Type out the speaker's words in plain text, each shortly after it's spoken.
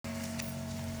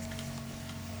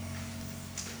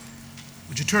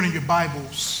Would you turn in your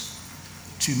Bibles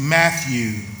to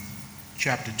Matthew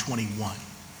chapter 21.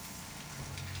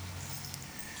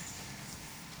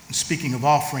 And speaking of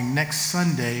offering, next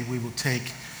Sunday we will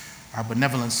take our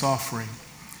benevolence offering.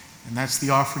 And that's the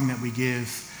offering that we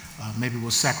give. Maybe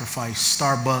we'll sacrifice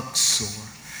Starbucks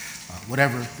or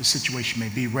whatever the situation may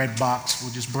be. Redbox,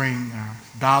 we'll just bring our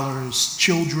dollars,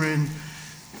 children,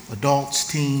 adults,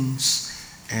 teens,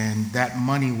 and that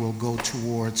money will go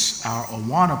towards our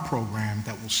Awana program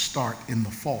that will start in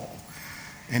the fall.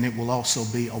 And it will also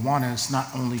be, Awana is not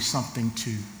only something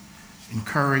to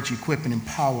encourage, equip, and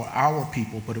empower our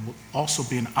people, but it will also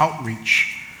be an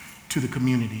outreach to the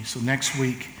community. So next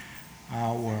week,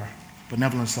 our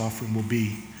benevolence offering will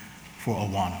be for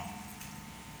Awana.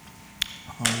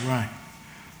 All right.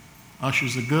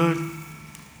 Ushers are good.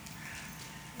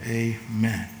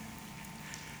 Amen.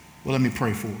 Well, let me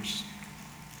pray for us.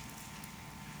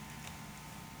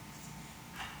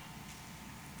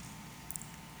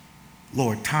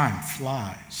 Lord, time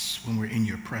flies when we're in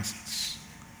your presence.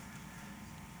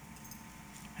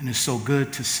 And it's so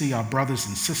good to see our brothers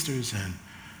and sisters and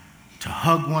to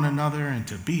hug one another and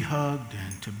to be hugged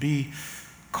and to be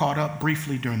caught up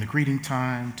briefly during the greeting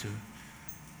time, to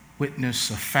witness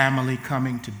a family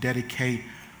coming to dedicate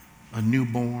a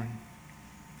newborn,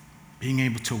 being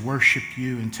able to worship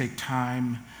you and take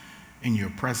time in your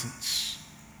presence.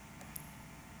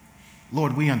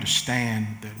 Lord, we understand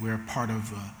that we're a part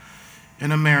of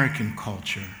an American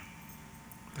culture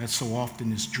that so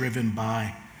often is driven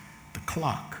by the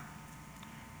clock.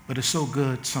 But it's so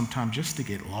good sometimes just to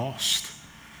get lost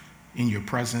in your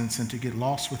presence and to get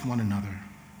lost with one another.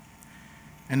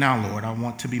 And now, Lord, I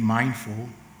want to be mindful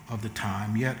of the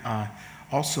time, yet I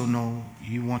also know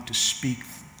you want to speak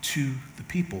to the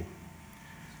people.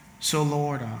 So,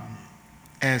 Lord,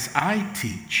 as I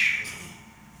teach,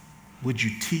 would you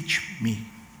teach me?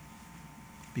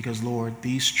 Because, Lord,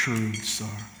 these truths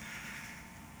are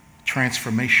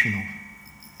transformational.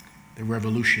 They're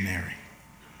revolutionary.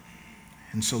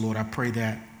 And so, Lord, I pray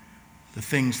that the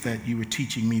things that you were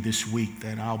teaching me this week,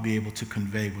 that I'll be able to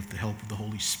convey with the help of the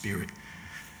Holy Spirit.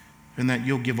 And that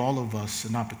you'll give all of us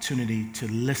an opportunity to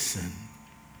listen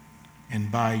and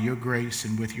by your grace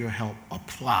and with your help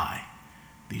apply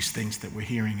these things that we're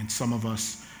hearing. And some of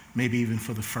us, maybe even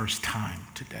for the first time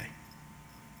today.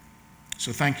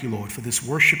 So thank you, Lord, for this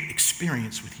worship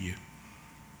experience with you.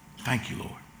 Thank you,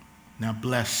 Lord. Now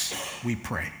bless, we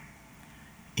pray.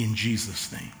 In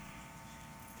Jesus' name,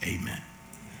 amen.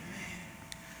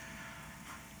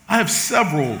 I have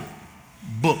several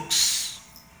books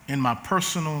in my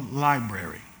personal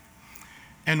library.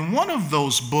 And one of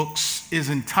those books is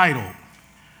entitled,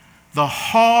 The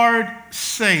Hard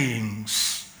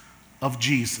Sayings of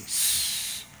Jesus.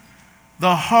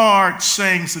 The hard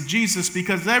sayings of Jesus,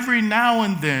 because every now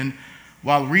and then,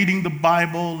 while reading the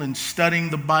Bible and studying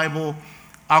the Bible,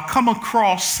 I'll come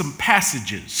across some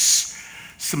passages,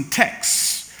 some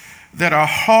texts that are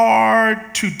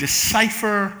hard to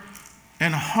decipher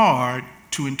and hard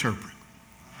to interpret.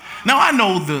 Now, I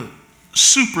know the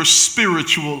super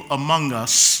spiritual among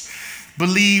us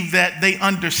believe that they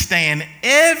understand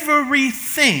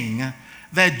everything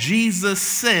that Jesus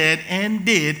said and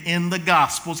did in the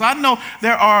Gospels. I know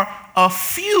there are a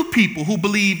few people who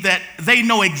believe that they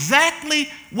know exactly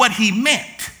what he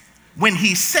meant when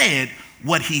he said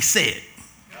what he said.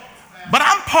 But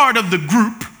I'm part of the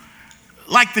group,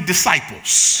 like the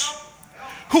disciples,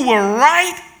 who were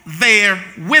right there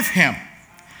with him,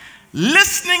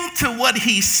 listening to what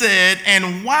he said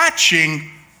and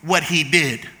watching what he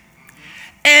did.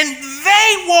 And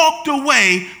they walked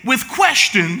away with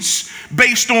questions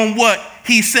based on what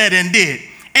he said and did.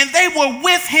 And they were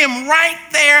with him right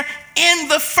there in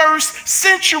the first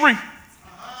century.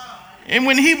 And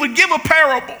when he would give a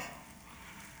parable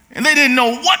and they didn't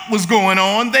know what was going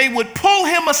on, they would pull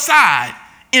him aside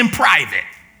in private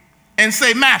and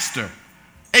say, Master,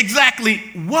 exactly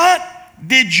what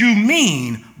did you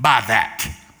mean by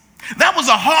that? That was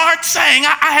a hard saying.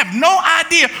 I have no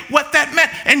idea what that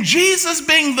meant. And Jesus,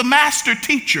 being the master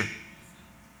teacher,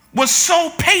 was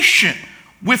so patient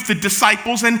with the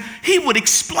disciples, and he would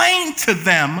explain to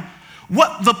them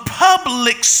what the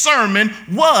public sermon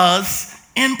was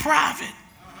in private.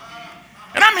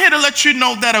 And I'm here to let you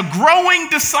know that a growing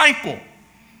disciple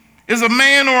is a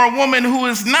man or a woman who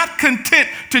is not content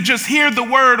to just hear the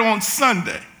word on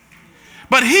Sunday.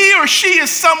 But he or she is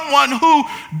someone who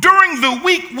during the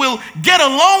week will get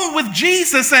alone with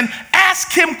Jesus and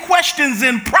ask him questions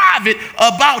in private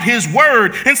about his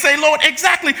word and say, Lord,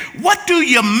 exactly what do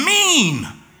you mean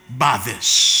by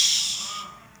this?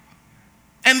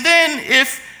 And then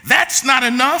if that's not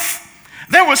enough,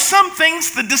 There were some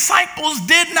things the disciples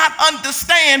did not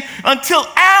understand until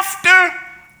after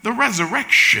the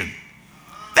resurrection.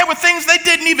 There were things they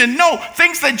didn't even know,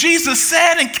 things that Jesus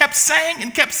said and kept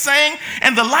saying,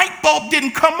 and the light bulb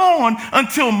didn't come on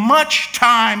until much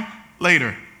time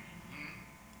later.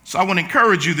 So I want to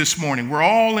encourage you this morning. We're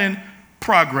all in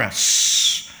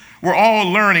progress. We're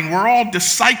all learning. We're all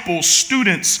disciples,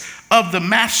 students of the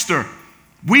Master.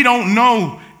 We don't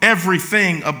know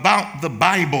everything about the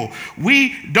Bible.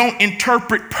 We don't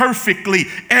interpret perfectly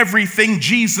everything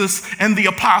Jesus and the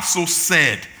apostles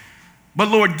said. But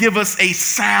Lord, give us a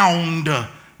sound,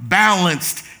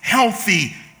 balanced,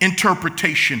 healthy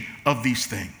interpretation of these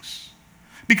things.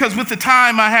 Because with the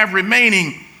time I have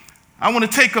remaining, I want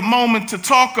to take a moment to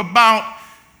talk about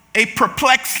a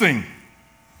perplexing,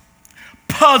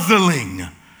 puzzling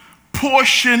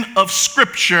portion of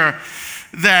Scripture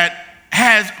that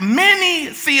has many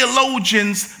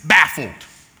theologians baffled.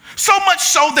 So much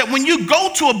so that when you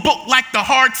go to a book like The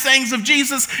Hard Sayings of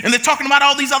Jesus, and they're talking about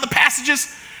all these other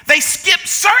passages, they skip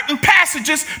certain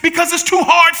passages because it's too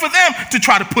hard for them to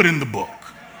try to put in the book.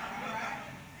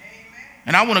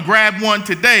 And I want to grab one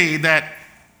today that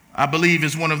I believe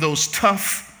is one of those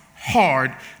tough,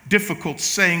 hard, difficult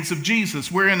sayings of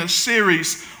Jesus. We're in a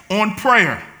series on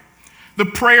prayer, the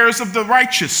prayers of the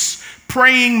righteous,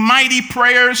 praying mighty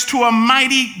prayers to a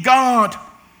mighty God.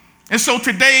 And so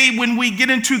today, when we get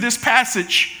into this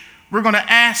passage, we're going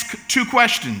to ask two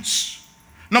questions.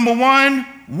 Number one,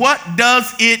 what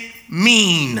does it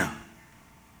mean?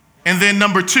 And then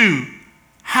number two,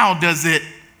 how does it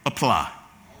apply?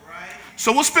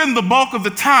 So we'll spend the bulk of the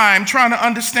time trying to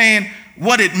understand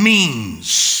what it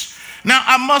means. Now,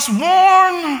 I must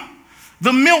warn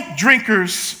the milk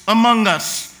drinkers among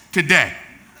us today.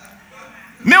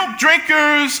 Milk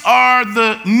drinkers are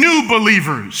the new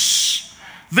believers,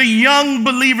 the young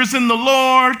believers in the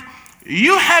Lord.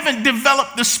 You haven't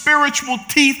developed the spiritual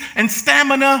teeth and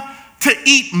stamina to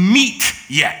eat meat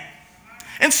yet.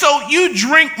 And so you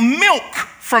drink milk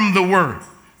from the word.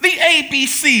 The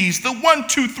ABCs, the 1,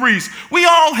 2, 3s, we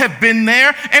all have been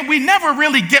there, and we never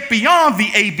really get beyond the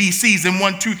ABCs and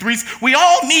 1, 2, 3s. We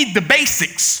all need the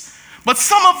basics. But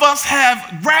some of us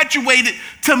have graduated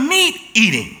to meat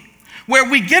eating, where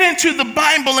we get into the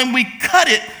Bible and we cut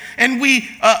it and we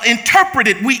interpret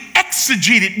it, we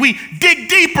exegete it, we dig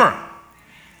deeper.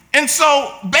 And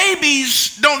so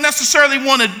babies don't necessarily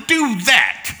want to do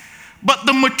that. But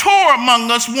the mature among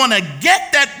us want to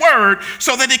get that word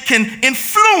so that it can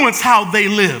influence how they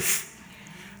live.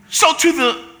 So to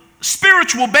the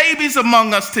spiritual babies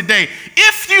among us today,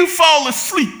 if you fall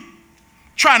asleep,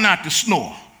 try not to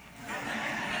snore.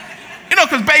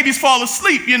 Because babies fall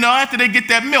asleep, after they get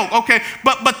that milk. Okay,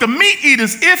 but the meat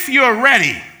eaters, if you're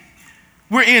ready,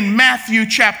 we're in Matthew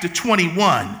chapter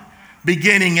 21,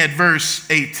 beginning at verse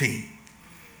 18.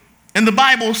 And the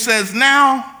Bible says,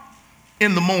 now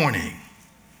in the morning,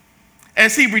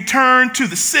 as he returned to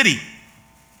the city,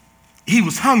 he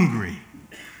was hungry.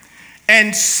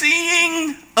 And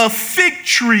seeing a fig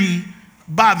tree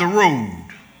by the road,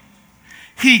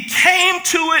 he came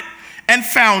to it and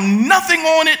found nothing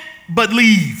on it but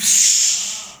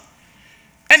leaves.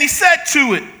 And he said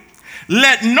to it,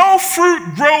 let no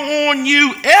fruit grow on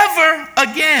you ever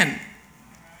again.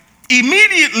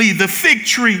 Immediately the fig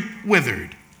tree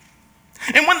withered.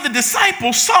 And when the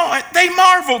disciples saw it, they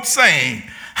marveled, saying,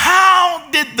 how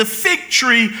did the fig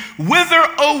tree wither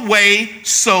away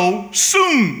so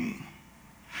soon?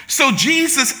 So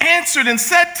Jesus answered and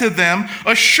said to them,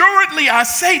 assuredly I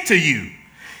say to you,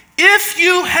 if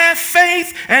you have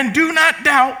faith and do not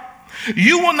doubt,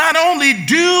 you will not only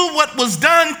do what was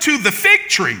done to the fig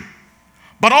tree,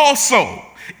 but also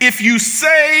if you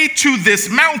say to this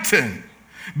mountain,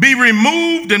 be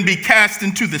removed and be cast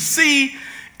into the sea,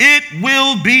 it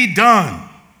will be done.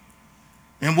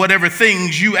 And whatever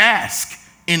things you ask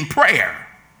in prayer,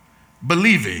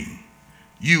 believing,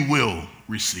 you will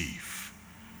receive.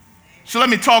 So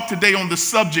let me talk today on the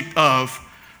subject of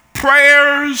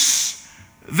prayers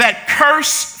that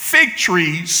curse fig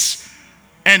trees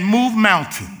and move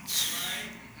mountains.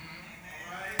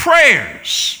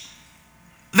 Prayers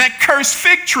that curse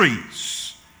fig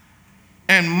trees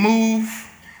and move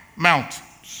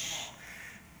mountains.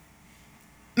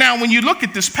 Now, when you look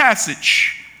at this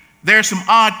passage, there are some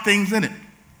odd things in it.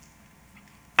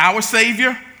 Our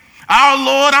Savior, our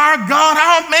Lord, our God,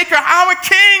 our Maker, our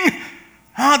King,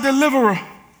 our Deliverer,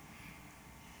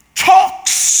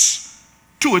 talks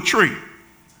to a tree.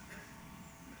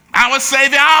 Our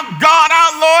Savior, our God,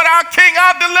 our Lord, our King,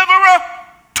 our Deliverer,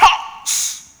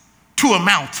 talks to a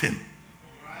mountain.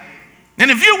 And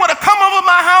if you were to come over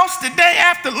my house today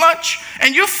after lunch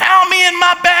and you found me in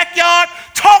my backyard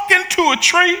talking to a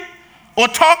tree or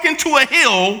talking to a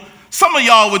hill, some of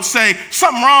y'all would say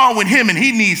something wrong with him and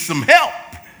he needs some help.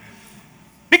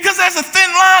 Because there's a thin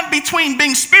line between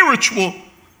being spiritual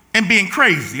and being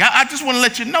crazy. I just want to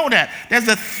let you know that. There's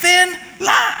a thin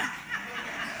line.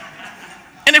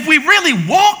 And if we really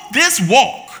walk this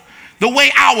walk the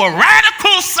way our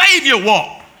radical Savior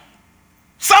walked,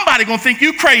 somebody gonna think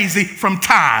you crazy from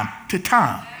time to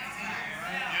time.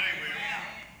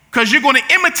 Because you're gonna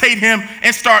imitate him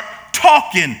and start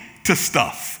talking to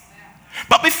stuff.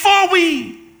 But before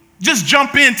we just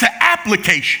jump into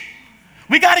application,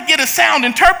 we gotta get a sound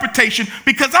interpretation,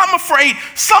 because I'm afraid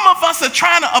some of us are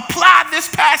trying to apply this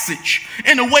passage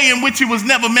in a way in which it was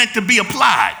never meant to be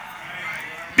applied.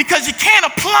 Because you can't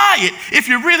apply it if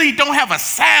you really don't have a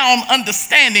sound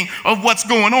understanding of what's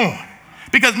going on.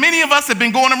 Because many of us have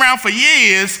been going around for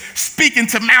years speaking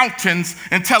to mountains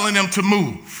and telling them to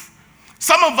move.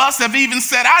 Some of us have even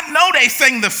said, I know they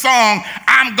sing the song,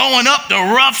 I'm going up the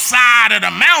rough side of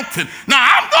the mountain. Now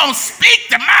I'm going to speak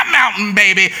to my mountain,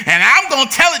 baby, and I'm going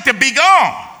to tell it to be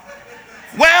gone.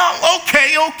 Well,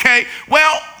 okay.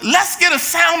 Well, let's get a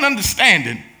sound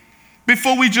understanding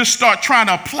before we just start trying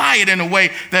to apply it in a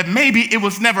way that maybe it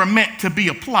was never meant to be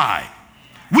applied.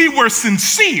 We were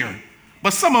sincere,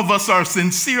 but some of us are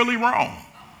sincerely wrong.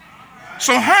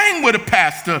 So hang with the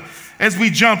pastor as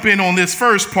we jump in on this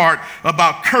first part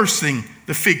about cursing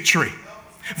the fig tree.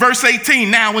 Verse 18,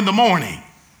 now in the morning.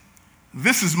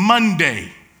 This is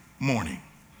Monday morning,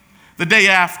 the day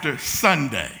after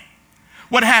Sunday.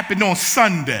 What happened on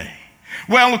Sunday?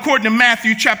 Well, according to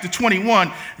Matthew chapter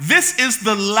 21, this is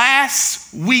the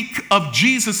last week of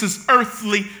Jesus'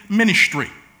 earthly ministry.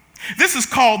 This is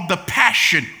called the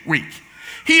Passion Week.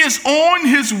 He is on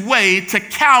his way to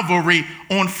Calvary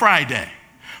on Friday.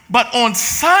 But on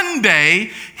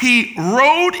Sunday, he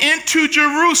rode into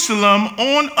Jerusalem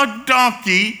on a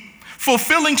donkey,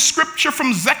 fulfilling scripture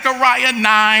from Zechariah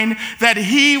 9 that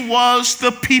he was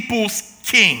the people's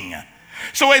king.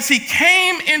 So as he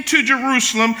came into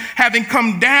Jerusalem, having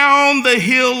come down the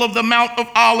hill of the Mount of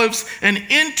Olives and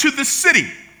into the city,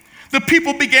 the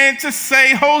people began to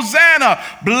say, Hosanna,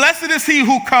 blessed is he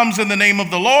who comes in the name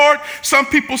of the Lord. Some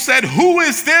people said, who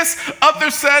is this?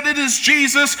 Others said, it is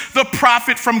Jesus, the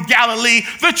prophet from Galilee.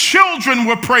 The children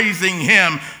were praising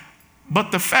him,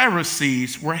 but the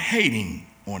Pharisees were hating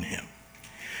on him.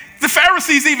 The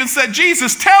Pharisees even said,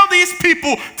 Jesus, tell these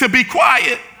people to be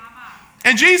quiet.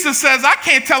 And Jesus says, I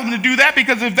can't tell them to do that,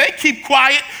 because if they keep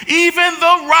quiet, even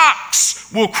the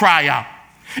rocks will cry out.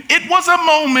 It was a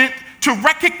moment to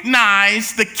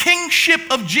recognize the kingship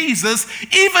of Jesus,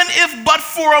 even if but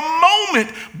for a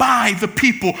moment, by the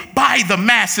people, by the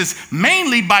masses,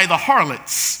 mainly by the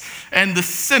harlots and the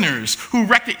sinners who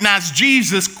recognized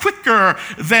Jesus quicker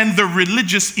than the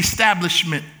religious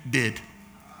establishment did.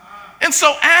 And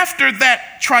so after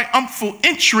that triumphal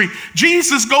entry,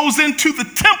 Jesus goes into the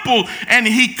temple and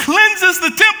he cleanses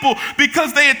the temple,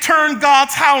 because they had turned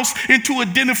God's house into a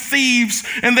den of thieves,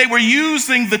 and they were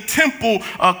using the temple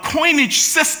coinage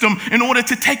system in order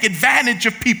to take advantage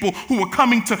of people who were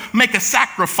coming to make a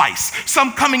sacrifice.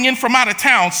 Some coming in from out of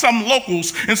town, some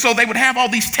locals. And so they would have all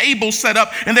these tables set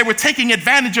up, and they were taking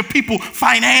advantage of people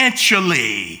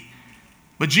financially.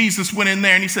 But Jesus went in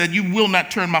there and he said, you will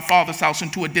not turn my Father's house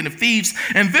into a den of thieves.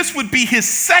 And this would be his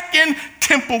second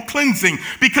temple cleansing,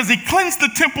 because he cleansed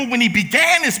the temple when he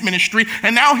began his ministry,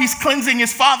 and now he's cleansing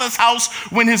his Father's house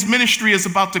when his ministry is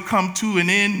about to come to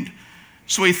an end.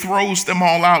 So he throws them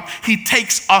all out. He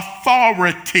takes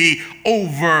authority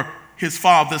over his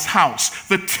Father's house,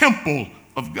 the temple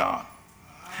of God.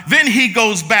 Then he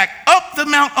goes back up the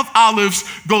Mount of Olives,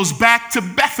 goes back to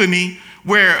Bethany,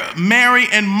 where Mary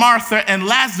and Martha and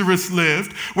Lazarus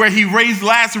lived, where he raised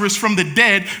Lazarus from the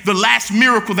dead, the last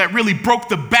miracle that really broke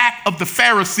the back of the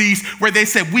Pharisees, where they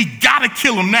said, we gotta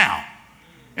kill him now.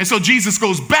 And so Jesus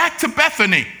goes back to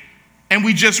Bethany, and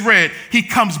we just read, he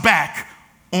comes back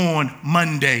on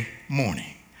Monday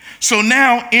morning. So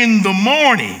now in the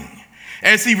morning,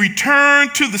 as he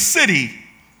returned to the city,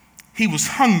 he was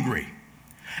hungry.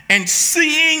 And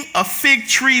seeing a fig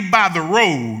tree by the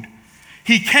road,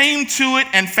 he came to it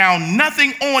and found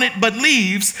nothing on it but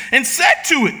leaves, and said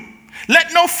to it,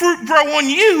 let no fruit grow on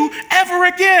you ever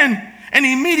again. And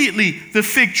immediately the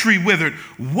fig tree withered.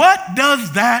 What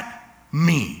does that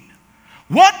mean?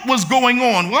 What was going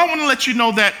on? Well, I want to let you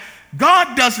know that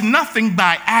God does nothing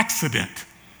by accident.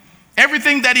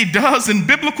 Everything that he does in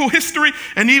biblical history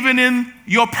and even in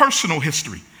your personal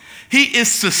history, he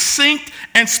is succinct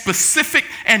and specific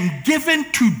and given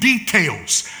to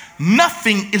details.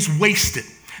 Nothing is wasted.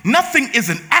 Nothing is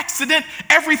an accident.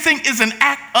 Everything is an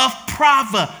act of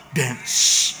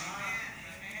providence.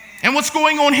 And what's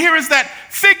going on here is that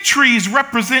fig trees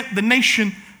represent the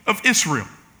nation of Israel.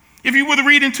 If you were to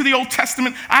read into the Old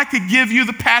Testament, I could give you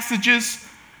the passages,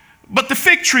 but the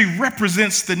fig tree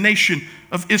represents the nation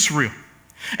of Israel.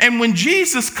 And when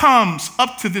Jesus comes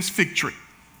up to this fig tree,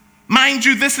 mind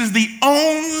you, this is the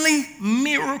only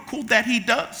miracle that he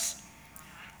does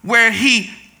where he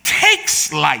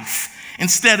takes life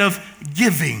instead of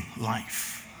giving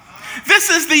life. This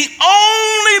is the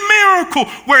only miracle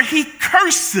where he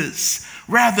curses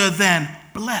rather than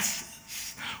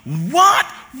blesses. What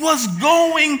was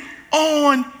going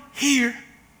on here?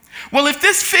 Well, if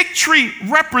this fig tree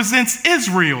represents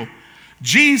Israel,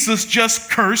 Jesus just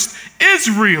cursed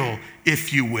Israel,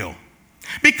 if you will.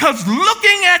 Because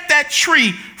looking at that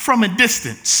tree from a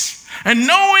distance and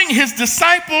knowing his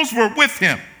disciples were with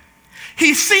him,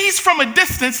 he sees from a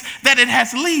distance that it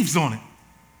has leaves on it.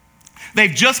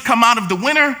 They've just come out of the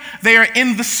winter, they are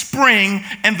in the spring,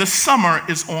 and the summer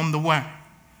is on the way.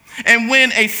 And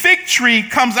when a fig tree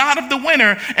comes out of the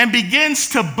winter and begins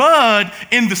to bud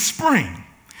in the spring,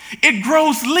 it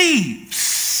grows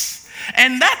leaves.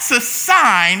 And that's a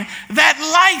sign that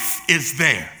life is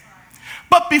there.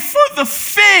 But before the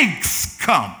figs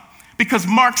come, because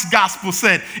Mark's gospel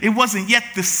said it wasn't yet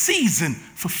the season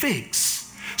for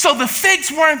figs. So the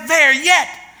figs weren't there yet.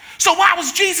 So why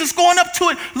was Jesus going up to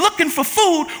it looking for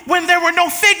food when there were no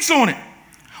figs on it?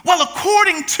 Well,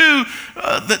 according to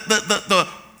the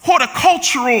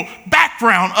horticultural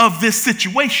background of this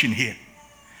situation here,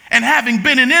 and having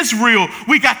been in Israel,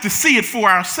 we got to see it for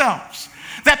ourselves,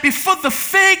 that before the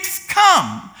figs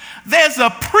come, there's a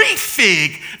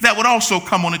pre-fig that would also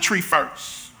come on a tree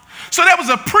first. So there was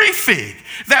a pre-fig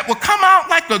that would come out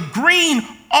like a green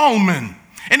almond,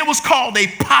 and it was called a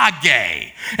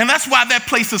page. And that's why that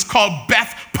place is called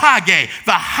Beth Page,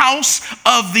 the house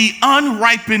of the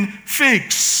unripened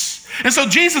figs. And so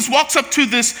Jesus walks up to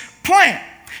this plant.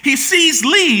 He sees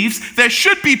leaves. There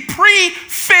should be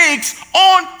pre-figs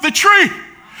on the tree.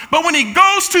 But when he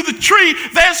goes to the tree,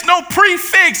 there's no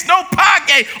pre-figs, no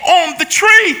page on the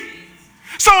tree.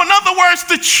 So in other words,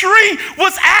 the tree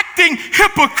was acting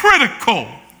hypocritical.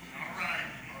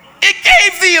 It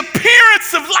gave the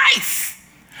appearance of life.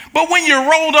 But when you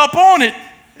rolled up on it,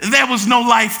 there was no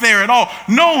life there at all,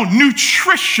 no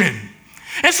nutrition.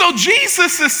 And so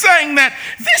Jesus is saying that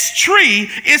this tree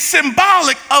is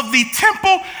symbolic of the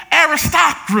temple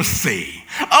aristocracy,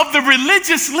 of the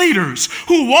religious leaders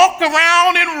who walk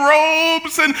around in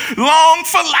robes and long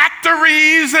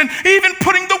phylacteries and even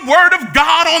putting the word of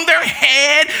God on their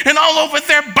head and all over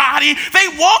their body. They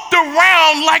walked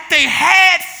around like they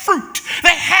had fruit.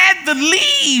 They had the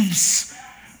leaves.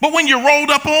 But when you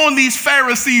rolled up on these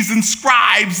Pharisees and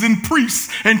scribes and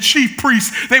priests and chief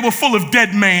priests, they were full of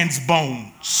dead man's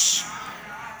bones.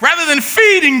 Rather than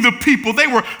feeding the people, they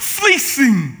were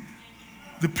fleecing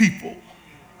the people.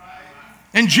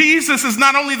 And Jesus is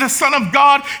not only the Son of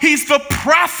God, he's the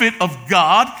prophet of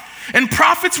God. And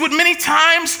prophets would many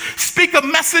times speak a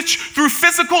message through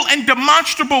physical and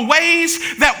demonstrable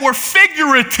ways that were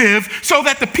figurative so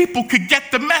that the people could get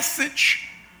the message.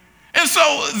 And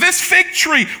so this fig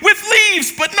tree with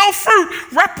leaves but no fruit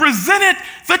represented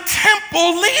the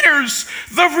temple leaders,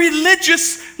 the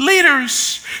religious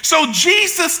leaders. So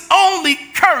Jesus only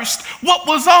cursed what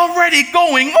was already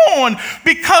going on,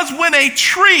 because when a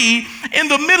tree in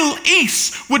the Middle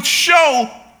East would show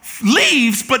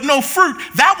leaves but no fruit,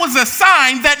 that was a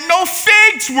sign that no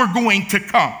figs were going to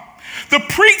come. The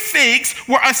pre-figs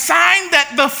were a sign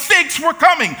that the figs were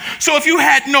coming. So if you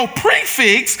had no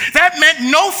pre-figs, that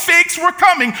meant no figs were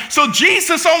coming. So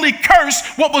Jesus only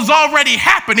cursed what was already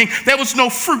happening. There was no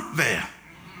fruit there.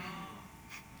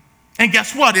 And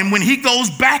guess what? And when he goes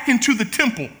back into the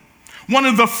temple, one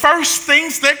of the first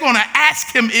things they're going to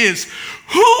ask him is,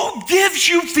 who gives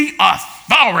you the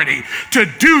authority to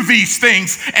do these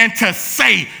things and to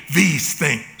say these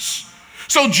things?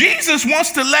 So Jesus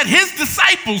wants to let his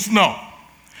disciples know,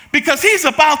 because he's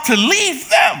about to leave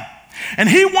them. And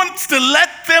he wants to let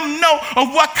them know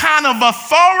of what kind of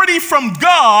authority from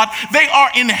God they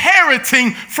are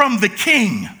inheriting from the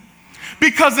king.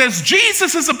 Because as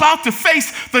Jesus is about to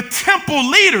face the temple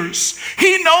leaders,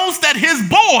 he knows that his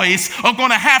boys are going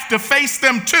to have to face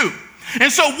them too.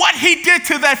 And so what he did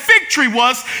to that fig tree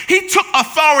was he took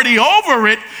authority over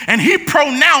it and he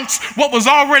pronounced what was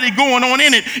already going on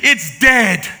in it. It's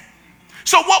dead.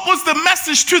 So what was the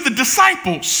message to the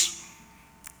disciples?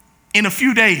 In a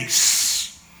few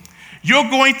days, you're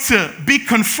going to be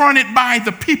confronted by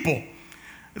the people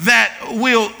that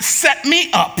will set me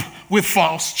up with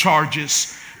false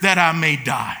charges that I may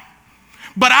die.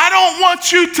 But I don't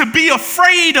want you to be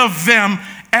afraid of them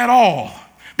at all.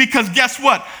 Because guess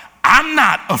what? I'm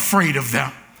not afraid of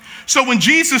them. So when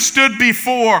Jesus stood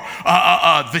before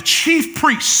the chief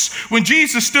priests, when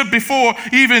Jesus stood before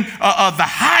even the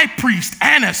high priest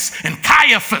Annas and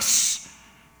Caiaphas,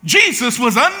 Jesus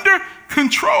was under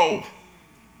control.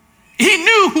 He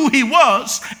knew who he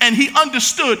was and he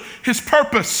understood his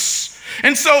purpose.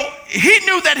 And so he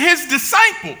knew that his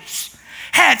disciples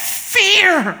had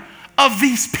fear of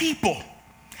these people.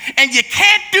 And you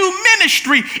can't do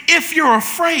ministry if you're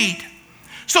afraid.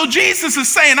 So Jesus is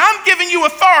saying, I'm giving you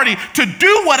authority to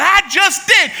do what I just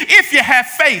did if you have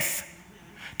faith.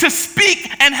 To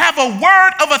speak and have a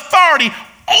word of authority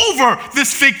over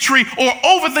this fig tree or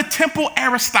over the temple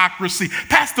aristocracy.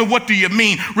 Pastor, what do you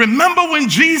mean? Remember when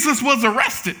Jesus was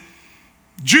arrested?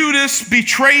 Judas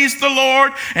betrays the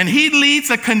Lord and he leads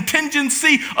a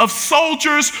contingency of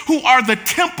soldiers who are the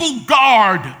temple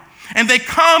guard. And they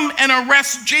come and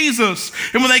arrest Jesus.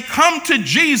 And when they come to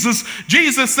Jesus,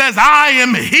 Jesus says, I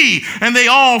am he. And they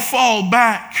all fall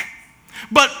back.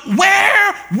 But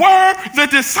where were the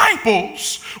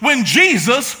disciples when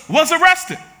Jesus was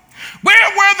arrested? Where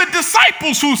were the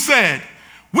disciples who said,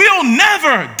 we'll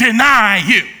never deny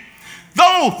you?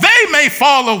 Though they may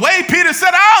fall away, Peter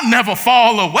said, I'll never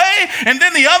fall away. And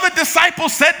then the other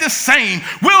disciples said the same.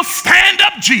 We'll stand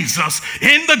up, Jesus,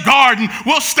 in the garden.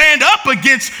 We'll stand up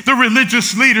against the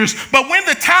religious leaders. But when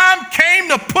the time came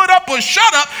to put up or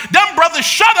shut up, them brothers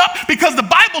shut up because the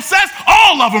Bible says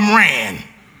all of them ran.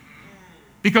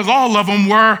 Because all of them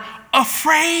were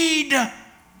afraid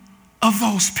of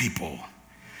those people.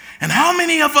 And how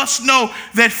many of us know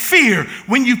that fear,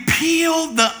 when you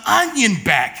peel the onion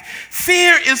back,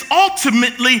 fear is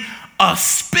ultimately a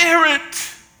spirit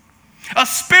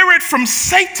from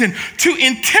Satan to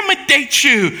intimidate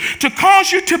you, to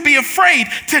cause you to be afraid,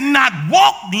 to not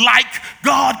walk like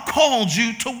God called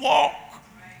you to walk.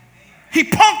 He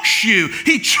punks you,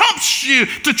 he chumps you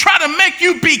to try to make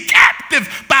you be captive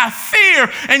by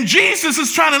fear. And Jesus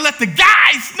is trying to let the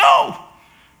guys know,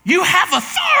 you have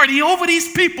authority over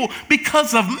these people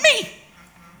because of me.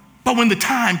 But when the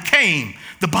time came,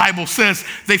 the Bible says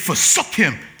they forsook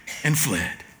him and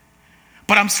fled.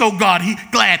 But I'm so glad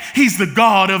he's the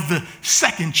God of the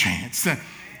second chance, and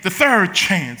the third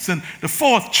chance, and the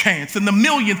fourth chance, and the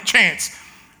millionth chance.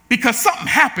 Because something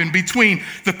happened between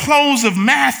the close of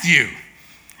Matthew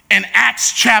and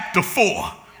Acts chapter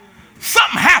 4.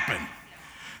 Something happened.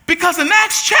 Because in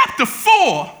Acts chapter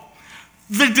 4,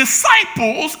 the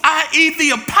disciples, i.e. the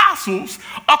apostles,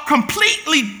 are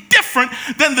completely different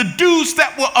than the dudes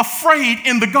that were afraid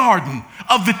in the garden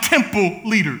of the temple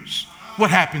leaders.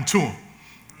 What happened to them?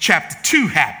 Chapter 2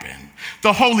 happened.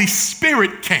 The Holy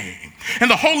Spirit came. And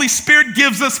the Holy Spirit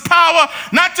gives us power,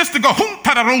 not just to go,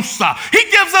 hum-tararosa. He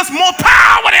gives us more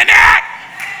power than that.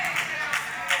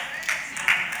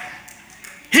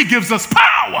 He gives us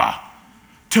power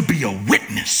to be a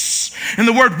witness. And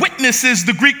the word witness is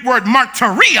the Greek word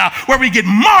martyria, where we get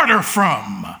martyr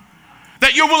from.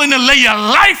 That you're willing to lay your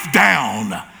life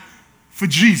down for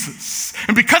Jesus.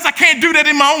 And because I can't do that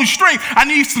in my own strength, I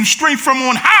need some strength from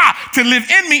on high to live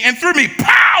in me and through me.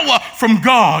 Power from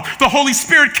God. The Holy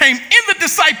Spirit came in the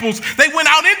disciples. They went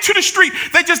out into the street.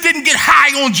 They just didn't get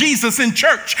high on Jesus in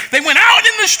church. They went out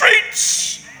in the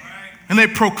streets and they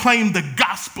proclaimed the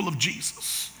gospel of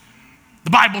Jesus. The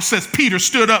Bible says Peter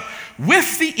stood up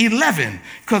with the 11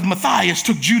 because Matthias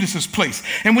took Judas's place.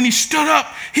 And when he stood up,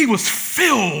 he was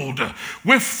filled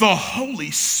with the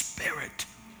Holy Spirit.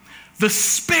 The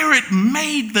Spirit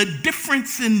made the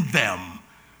difference in them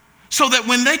so that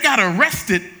when they got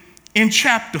arrested in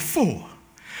chapter 4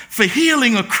 for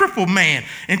healing a crippled man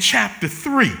in chapter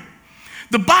 3,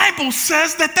 the Bible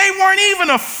says that they weren't even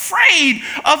afraid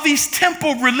of these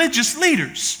temple religious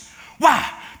leaders.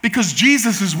 Why? Because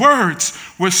Jesus' words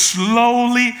were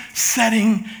slowly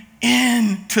setting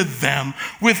into them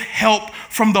with help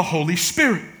from the Holy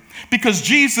Spirit. Because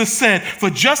Jesus said, for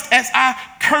just as I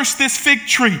cursed this fig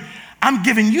tree, I'm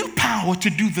giving you power to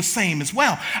do the same as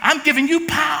well. I'm giving you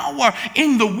power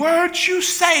in the words you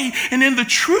say and in the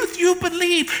truth you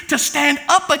believe to stand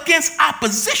up against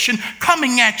opposition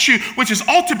coming at you, which is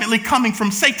ultimately coming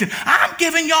from Satan. I'm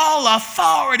giving y'all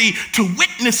authority to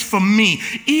witness for me,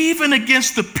 even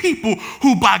against the people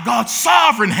who by God's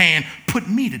sovereign hand put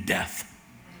me to death.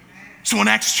 So in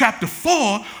Acts chapter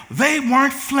 4, they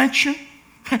weren't flinching.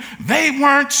 They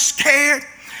weren't scared.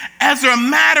 As a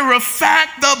matter of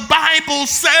fact, the Bible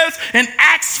says in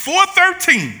Acts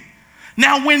 4:13,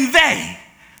 now when they,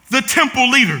 the temple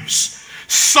leaders,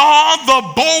 saw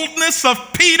the boldness of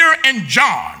Peter and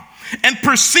John and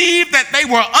perceived that they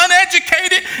were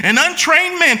uneducated and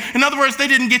untrained men. In other words, they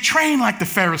didn't get trained like the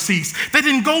Pharisees. They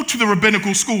didn't go to the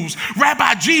rabbinical schools.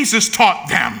 Rabbi Jesus taught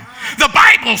them. The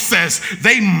Bible says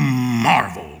they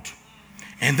marveled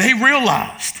and they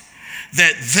realized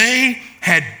that they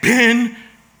had been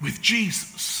with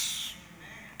Jesus.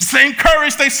 The same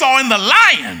courage they saw in the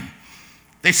lion,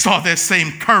 they saw that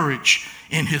same courage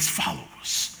in his followers.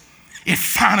 It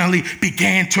finally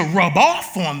began to rub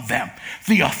off on them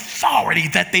the authority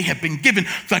that they had been given,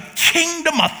 the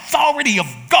kingdom authority of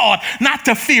God, not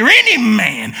to fear any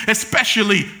man,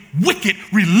 especially wicked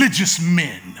religious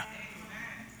men.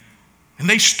 And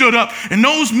they stood up, and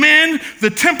those men,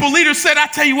 the temple leader said, I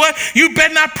tell you what, you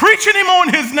better not preach anymore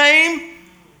in his name.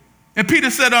 And Peter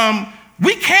said,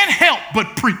 we can't help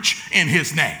but preach in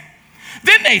his name.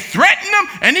 Then they threatened them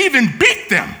and even beat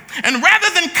them. And rather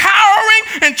than cowering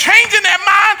and changing their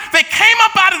mind, they came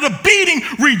up out of the beating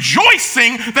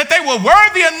rejoicing that they were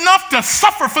worthy enough to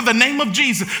suffer for the name of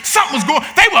Jesus. Something was going,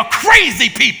 they were crazy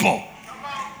people.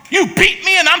 You beat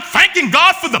me and I'm thanking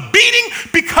God for the beating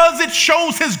because it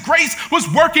shows his grace was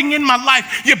working in my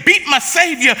life. You beat my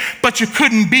Savior, but you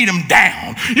couldn't beat him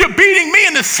down. You're beating me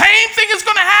and the same thing is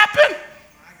going to happen.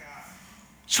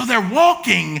 So they're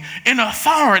walking in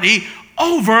authority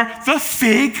over the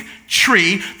fig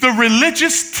tree, the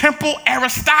religious temple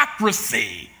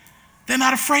aristocracy. They're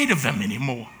not afraid of them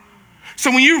anymore. So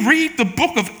when you read the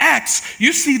book of Acts,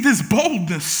 you see this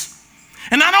boldness.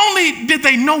 And not only did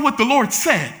they know what the Lord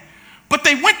said, but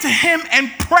they went to him and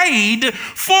prayed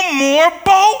for more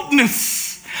boldness.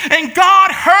 And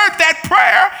God heard that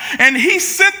prayer, and he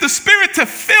sent the Spirit to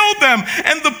fill them,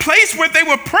 and the place where they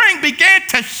were praying began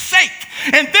to shake.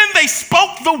 And then they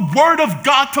spoke the word of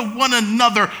God to one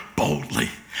another boldly.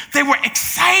 They were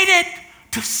excited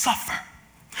to suffer.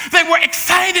 They were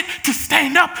excited to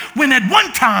stand up when at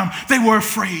one time they were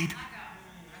afraid.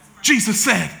 Jesus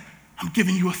said, I'm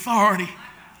giving you authority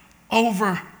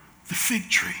over the fig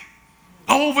tree,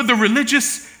 over the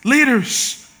religious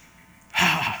leaders.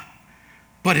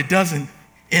 But it doesn't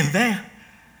end there,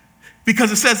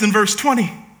 because it says in verse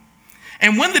 20,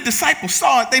 and when the disciples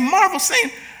saw it, they marveled, saying,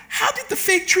 how did the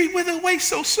fig tree wither away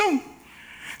so soon?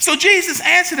 So Jesus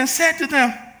answered and said to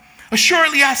them,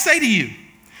 assuredly I say to you,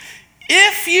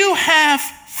 if you have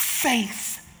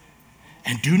faith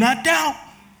and do not doubt,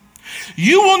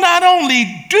 you will not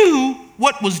only do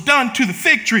what was done to the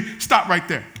fig tree. Stop right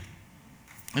there.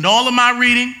 In all of my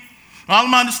reading, all of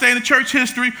my understanding of church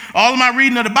history, all of my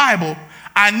reading of the Bible,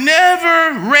 I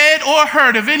never read or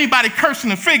heard of anybody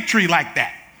cursing a fig tree like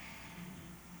that.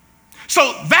 So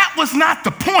that was not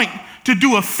the point, to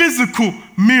do a physical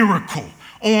miracle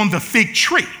on the fig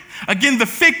tree. Again, the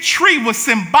fig tree was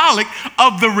symbolic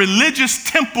of the religious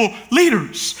temple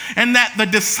leaders, and that the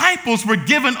disciples were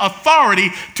given authority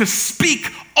to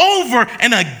speak over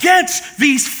and against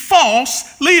these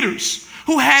false leaders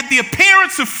who had the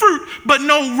appearance of fruit but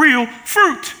no real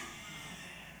fruit.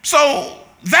 So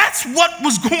that's what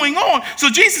was going on. So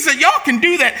Jesus said, y'all can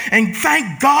do that. And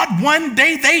thank God one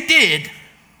day they did.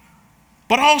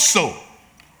 But also,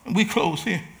 and we close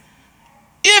here,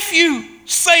 if you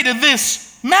say to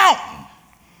this mountain,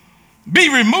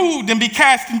 be removed and be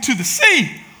cast into the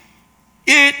sea,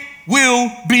 it will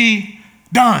be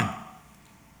done.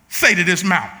 Say to this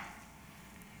mountain.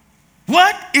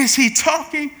 What is he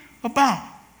talking about?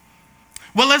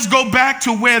 Well, let's go back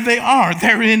to where they are.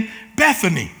 They're in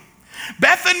Bethany.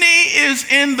 Bethany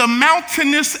is in the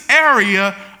mountainous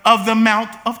area of the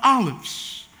Mount of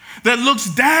Olives that looks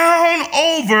down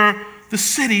over the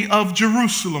city of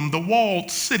Jerusalem, the walled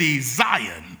city,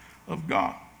 Zion of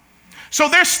God. So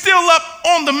they're still up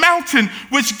on the mountain,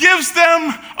 which gives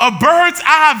them a bird's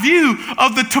eye view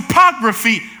of the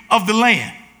topography of the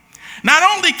land.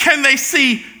 Not only can they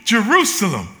see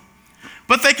Jerusalem,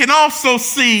 but they can also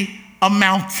see a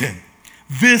mountain,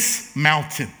 this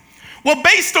mountain. Well,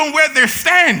 based on where they're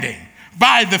standing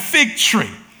by the fig tree,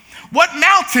 what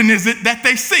mountain is it that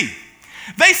they see?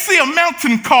 They see a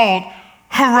mountain called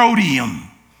Herodium.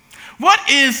 What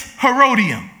is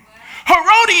Herodium?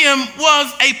 Herodium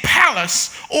was a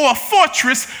palace or a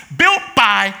fortress built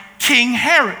by King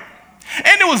Herod.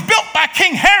 And it was built by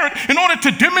King Herod in order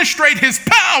to demonstrate his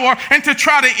power and to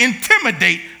try to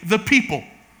intimidate the people.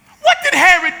 What did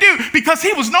Herod do? Because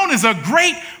he was known as a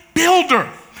great builder.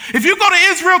 If you go to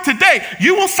Israel today,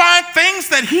 you will find things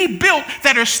that he built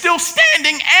that are still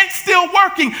standing and still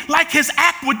working, like his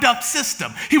aqueduct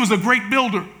system. He was a great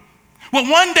builder. Well,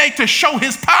 one day, to show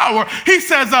his power, he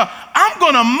says, I'm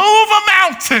going to move a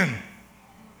mountain.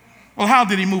 Well, how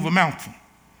did he move a mountain?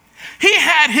 He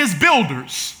had his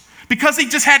builders, because he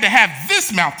just had to have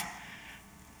this mountain,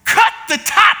 cut the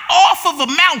top off of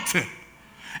a mountain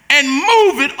and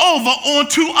move it over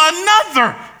onto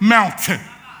another mountain.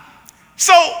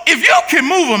 So if you can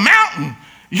move a mountain,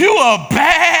 you a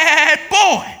bad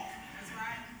boy.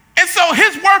 And so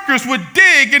his workers would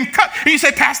dig and cut. And you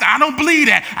say, Pastor, I don't believe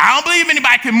that. I don't believe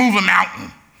anybody can move a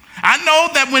mountain. I know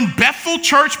that when Bethel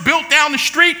Church built down the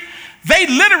street, they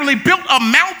literally built a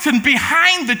mountain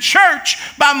behind the church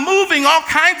by moving all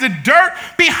kinds of dirt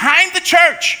behind the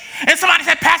church. And somebody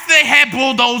said, Pastor, they had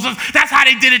bulldozers. That's how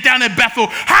they did it down at Bethel.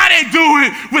 How they do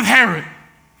it with Herod?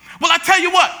 Well, I tell you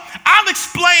what, I'll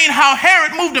explain how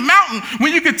Herod moved a mountain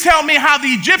when you could tell me how the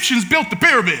Egyptians built the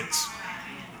pyramids.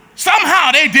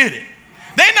 Somehow they did it.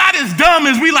 They're not as dumb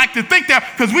as we like to think that,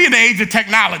 because we're in the age of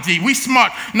technology. We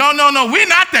smart. No, we're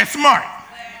not that smart.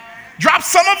 Drop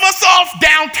some of us off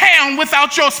downtown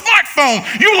without your smartphone.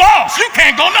 You lost. You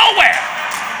can't go nowhere.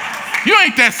 You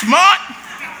ain't that smart.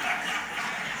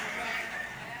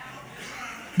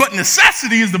 But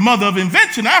necessity is the mother of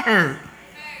invention, I heard.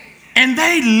 And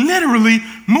they literally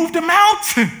moved a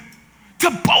mountain to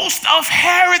boast of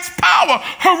Herod's power,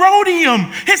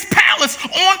 Herodium, his palace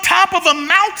on top of a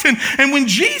mountain. And when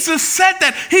Jesus said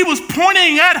that, he was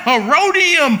pointing at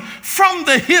Herodium from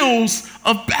the hills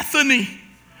of Bethany.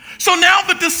 So now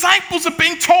the disciples are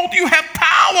being told you have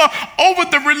power over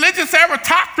the religious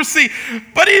aristocracy,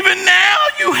 but even now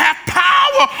you have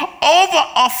power over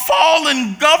a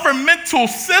fallen governmental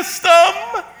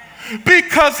system,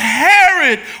 because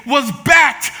Herod was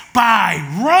backed by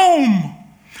Rome.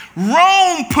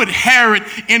 Rome put Herod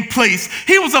in place.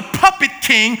 He was a puppet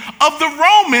king of the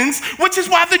Romans, which is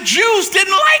why the Jews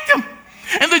didn't like him.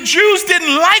 And the Jews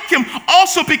didn't like him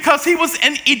also because he was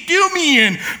an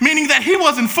Edomian, meaning that he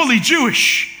wasn't fully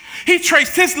Jewish. He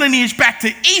traced his lineage back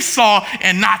to Esau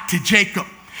and not to Jacob.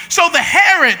 So the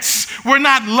Herods were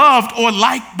not loved or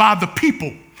liked by the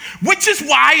people, which is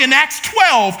why in Acts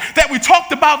 12 that we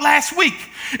talked about last week,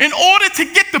 in order to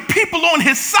get the people on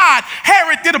his side,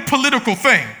 Herod did a political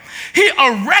thing. He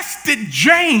arrested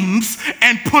James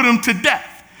and put him to death.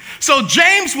 So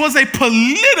James was a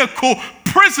political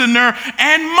prisoner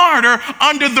and martyr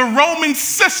under the Roman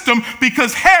system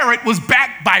because Herod was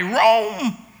backed by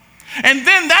Rome. And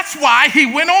then that's why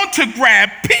he went on to grab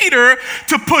Peter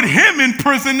to put him in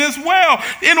prison as well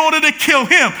in order to kill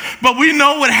him. But we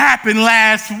know what happened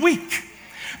last week.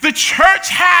 The church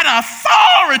had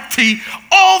authority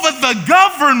over the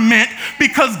government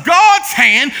because God's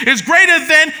hand is greater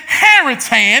than Herod's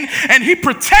hand, and he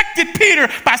protected Peter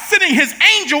by sending his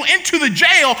angel into the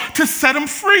jail to set him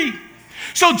free.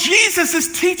 So Jesus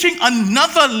is teaching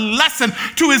another lesson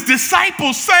to his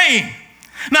disciples, saying,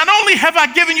 not only have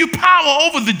I given you power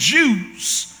over the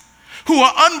Jews who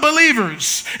are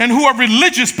unbelievers and who are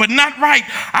religious but not right,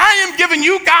 I am giving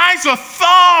you guys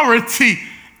authority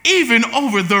even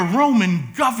over the Roman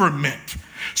government,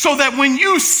 so that when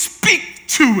you speak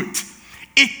to it,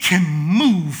 it can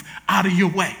move out of your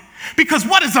way. Because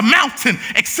what is a mountain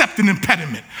except an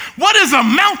impediment? What is a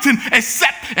mountain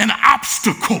except an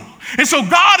obstacle? And so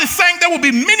God is saying there will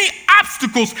be many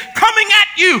obstacles coming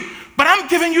at you, but I'm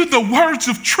giving you the words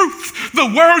of truth,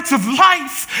 the words of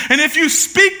life. And if you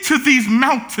speak to these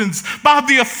mountains by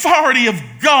the authority of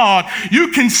God, you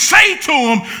can say to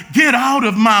them, get out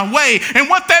of my way. And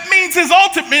what that means is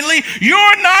ultimately,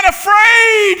 you're not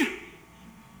afraid.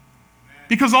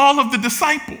 Because all of the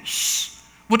disciples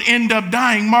would end up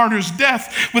dying martyr's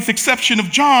death, with the exception of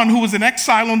John, who was in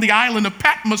exile on the island of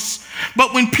Patmos.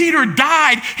 But when Peter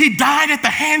died, he died at the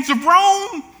hands of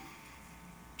Rome.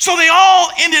 So they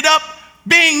all ended up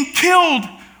being killed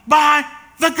by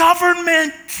the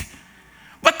government.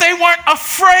 But they weren't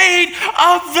afraid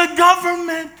of the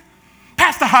government.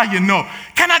 Pastor, how you know?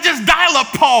 Can I just dial up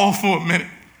Paul for a minute?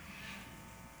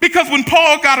 Because when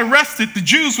Paul got arrested, the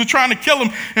Jews were trying to kill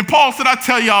him. And Paul said, I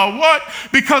tell y'all what,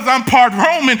 because I'm part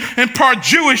Roman and part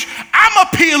Jewish, I'm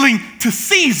appealing to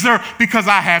Caesar because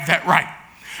I have that right.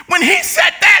 When he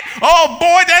said that, oh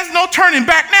boy, there's no turning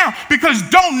back now, because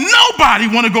don't nobody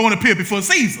want to go and appear before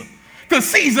Caesar. Because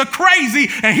Caesar crazy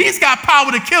and he's got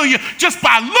power to kill you just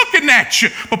by looking at you.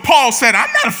 But Paul said,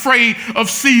 I'm not afraid of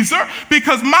Caesar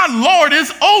because my Lord is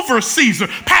over Caesar.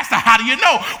 Pastor, how do you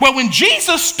know? Well, when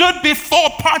Jesus stood before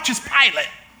Pontius Pilate,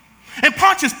 and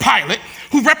Pontius Pilate,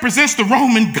 who represents the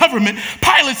Roman government,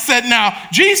 Pilate said, now,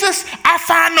 Jesus, I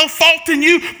find no fault in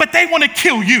you, but they want to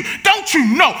kill you. Don't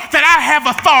you know that I have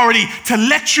authority to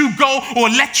let you go or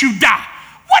let you die?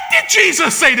 What did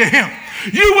Jesus say to him?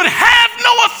 You would have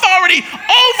no authority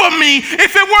over me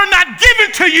if it were not given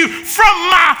to you from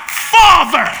my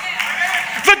Father.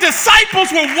 The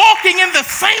disciples were walking in the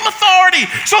same authority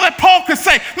so that Paul could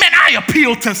say, man, I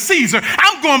appeal to Caesar.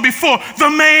 I'm going before the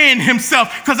man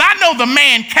himself because I know the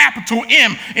man, capital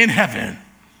M, in heaven.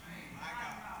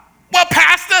 Well,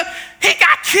 Pastor, he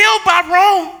got killed by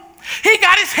Rome. He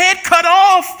got his head cut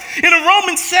off in a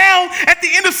Roman cell at the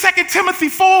end of 2 Timothy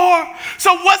 4.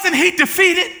 So wasn't he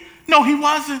defeated? No, he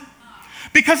wasn't.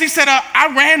 Because he said,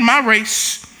 I ran my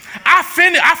race. I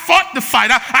fought the fight.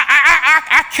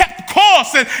 I kept the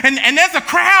course. And there's a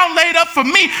crown laid up for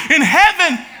me in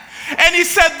heaven. And he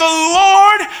said, the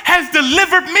Lord has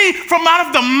delivered me from out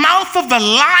of the mouth of the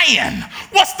lion.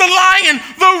 What's the lion?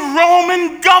 The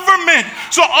Roman government.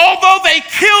 So although they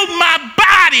killed my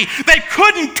body, they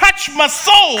couldn't touch my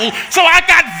soul. So I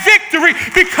got victory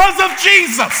because of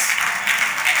Jesus.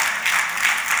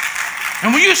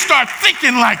 And when you start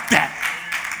thinking like that,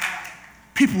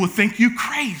 people will think you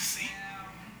crazy.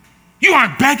 You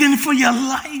aren't begging for your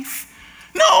life.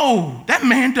 No, that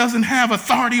man doesn't have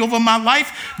authority over my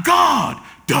life. God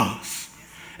does.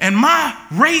 And my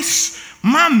race,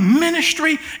 my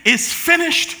ministry is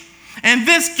finished. And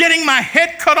this getting my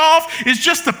head cut off is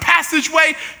just a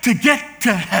passageway to get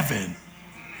to heaven.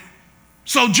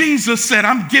 So Jesus said,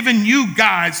 I'm giving you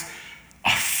guys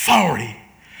authority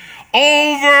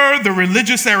over the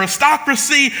religious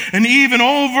aristocracy and even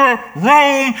over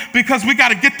Rome because we got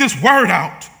to get this word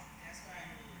out.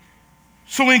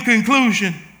 So in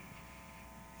conclusion,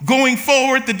 going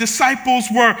forward, the disciples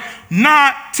were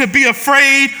not to be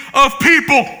afraid of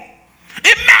people.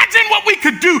 Imagine what we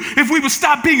could do if we would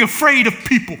stop being afraid of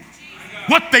people.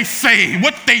 What they say,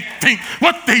 what they think,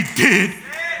 what they did.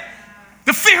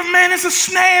 The fear of man is a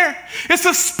snare. It's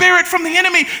a spirit from the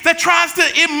enemy that tries to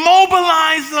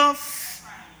immobilize us.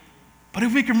 But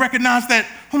if we can recognize that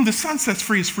whom the Son sets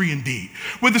free is free indeed.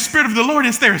 Where the Spirit of the Lord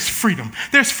is, there is freedom.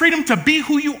 There's freedom to be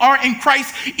who you are in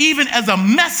Christ, even as a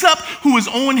mess up who is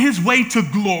on his way to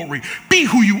glory. Be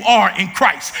who you are in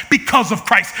Christ because of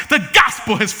Christ. The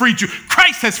gospel has freed you.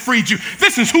 Christ has freed you.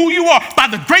 This is who you are. By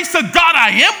the grace of God,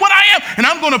 I am what I am. And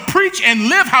I'm going to preach and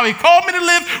live how he called me to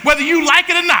live, whether you like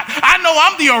it or not. I know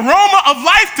I'm the aroma of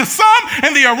life to some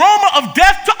and the aroma of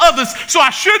death to others. So I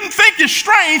shouldn't think it's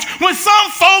strange when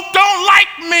some folk don't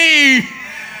like me.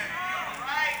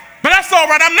 But that's all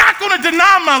right. I'm not going to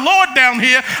deny my Lord down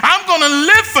here. I'm going to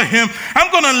live for him.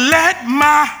 I'm going to let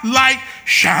my light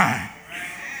shine.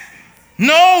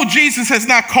 No, Jesus has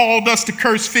not called us to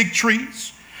curse fig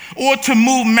trees or to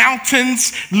move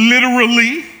mountains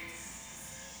literally.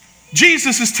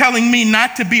 Jesus is telling me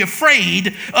not to be afraid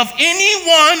of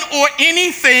anyone or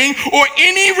anything or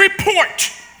any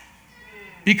report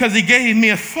because he gave me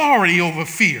authority over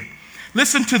fear.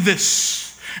 Listen to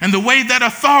this. And the way that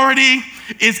authority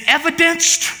is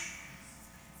evidenced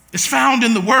is found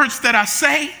in the words that I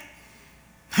say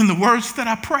and the words that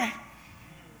I pray.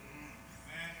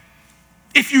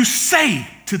 If you say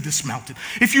to this mountain,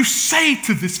 if you say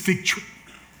to this fig tree,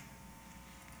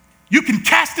 you can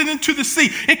cast it into the sea.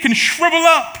 It can shrivel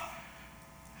up.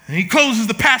 And he closes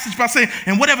the passage by saying,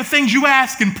 and whatever things you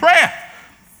ask in prayer.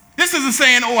 This isn't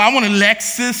saying, oh, I want a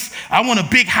Lexus. I want a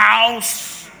big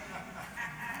house.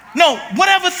 No,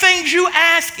 whatever things you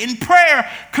ask in prayer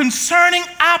concerning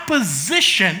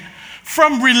opposition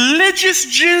from religious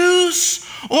Jews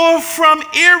or from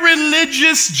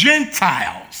irreligious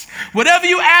Gentiles. Whatever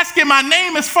you ask in my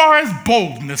name as far as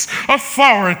boldness,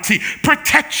 authority,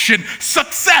 protection,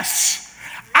 success,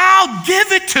 I'll give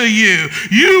it to you.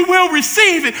 You will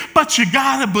receive it, but you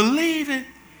gotta believe it.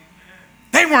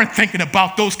 They weren't thinking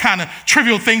about those kind of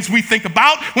trivial things we think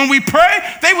about when we pray.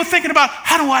 They were thinking about,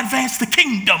 how do I advance the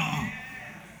kingdom?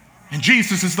 And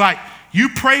Jesus is like, you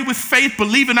pray with faith,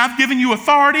 believing I've given you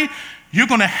authority, you're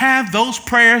going to have those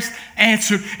prayers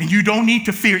answered, and you don't need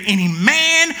to fear any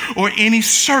man or any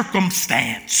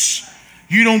circumstance.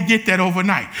 You don't get that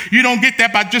overnight. You don't get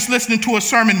that by just listening to a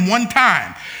sermon one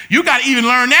time. You got to even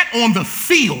learn that on the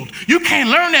field. You can't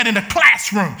learn that in the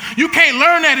classroom. You can't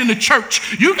learn that in the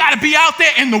church. You got to be out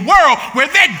there in the world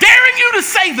where they're daring you to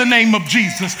say the name of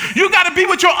Jesus. You got to be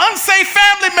with your unsaved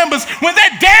family members when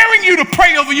they're daring you to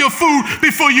pray over your food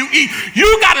before you eat.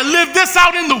 You got to live this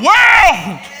out in the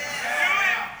world.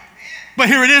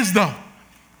 But here it is, though.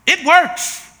 It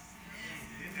works.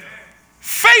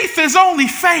 Faith is only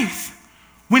faith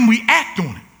when we act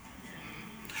on it.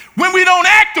 When we don't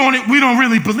act on it, we don't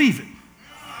really believe it.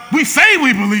 We say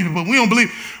we believe it, but we don't believe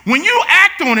it. When you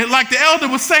act on it, like the elder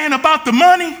was saying about the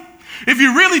money, if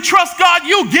you really trust God,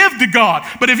 you'll give to God.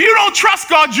 But if you don't trust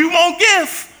God, you won't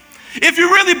give. If you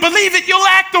really believe it, you'll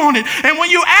act on it. And when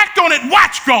you act on it,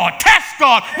 watch God, test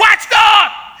God, watch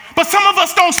God. But some of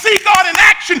us don't see God in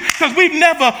action because we've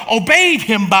never obeyed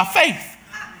him by faith.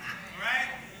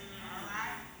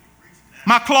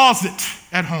 my closet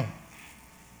at home.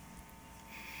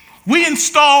 We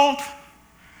installed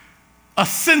a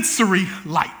sensory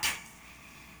light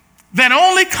that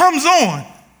only comes on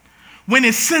when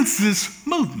it senses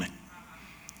movement.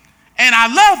 And I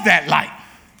love that light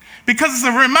because it's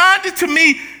a reminder to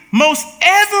me most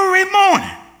every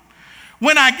morning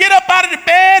when I get up out of the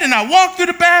bed and I walk through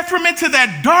the bathroom into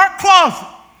that dark closet.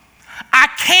 I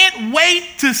can't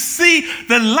wait to see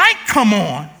the light come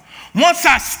on once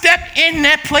I step in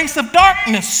that place of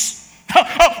darkness.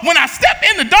 When I step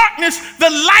in the darkness, the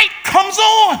light comes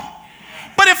on.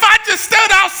 But if I just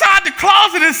stood outside the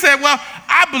closet and said, well,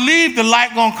 I believe the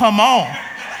light gonna come on.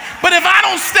 But if I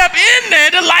don't step in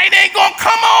there, the light ain't gonna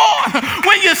come on.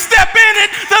 When you step in it,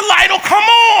 the light will come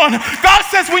on. God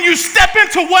says when you step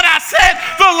into what I said,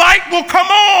 the light will come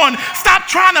on. Stop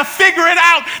trying to figure it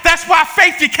out. That's why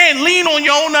faith, you can't lean on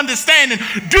your own understanding.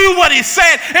 Do what he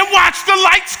said and watch the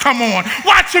lights come on.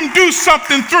 Watch him do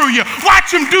something through you.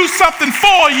 Watch him do something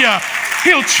for you.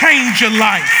 He'll change your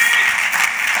life.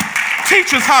 Teach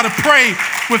us how to pray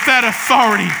with that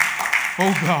authority,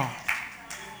 oh God.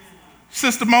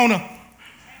 Sister Mona,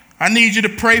 I need you to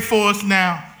pray for us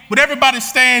now. Would everybody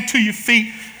stand to your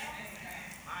feet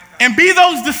and be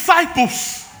those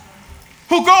disciples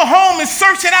who go home and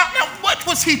search it out. Now, what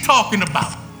was he talking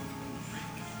about?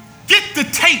 Get the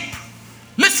tape.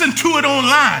 Listen to it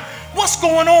online. What's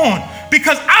going on?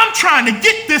 Because I'm trying to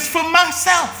get this for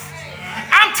myself.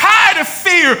 I'm tired of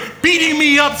fear beating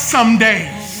me up some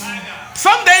days.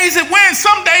 Some days it wins,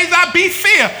 some days I beat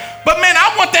fear. But man,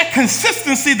 I want that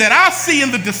consistency that I see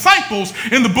in the disciples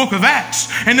in the book of Acts.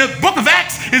 And the book of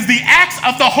Acts is the acts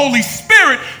of the Holy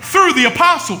Spirit through the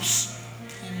apostles.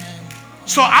 Amen.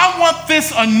 So I want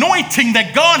this anointing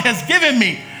that God has given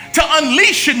me to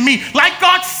unleash in me like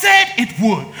God said it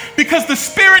would. Because the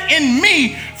spirit in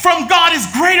me from God is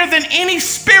greater than any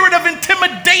spirit of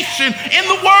intimidation in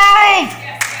the world.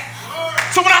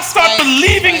 So when I start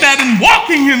believing that and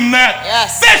walking in that,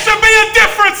 there should be a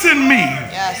difference in me.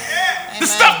 The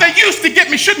stuff that used to get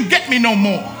me shouldn't get me no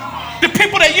more. The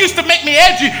people that used to make me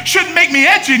edgy shouldn't make me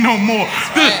edgy no more.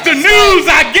 The news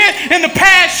I get in the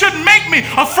past shouldn't make me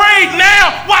afraid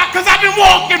now. Why? Because I've been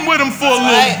walking with him for a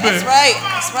little bit.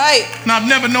 That's right. And I've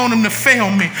never known him to fail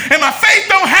me. And my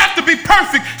faith don't have to be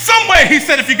perfect. Somewhere he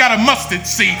said if you got a mustard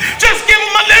seed, just give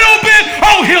him a little bit.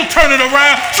 Oh, he'll turn it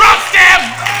around. Trust him.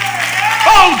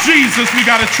 Oh, Jesus, we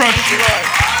got to trust you.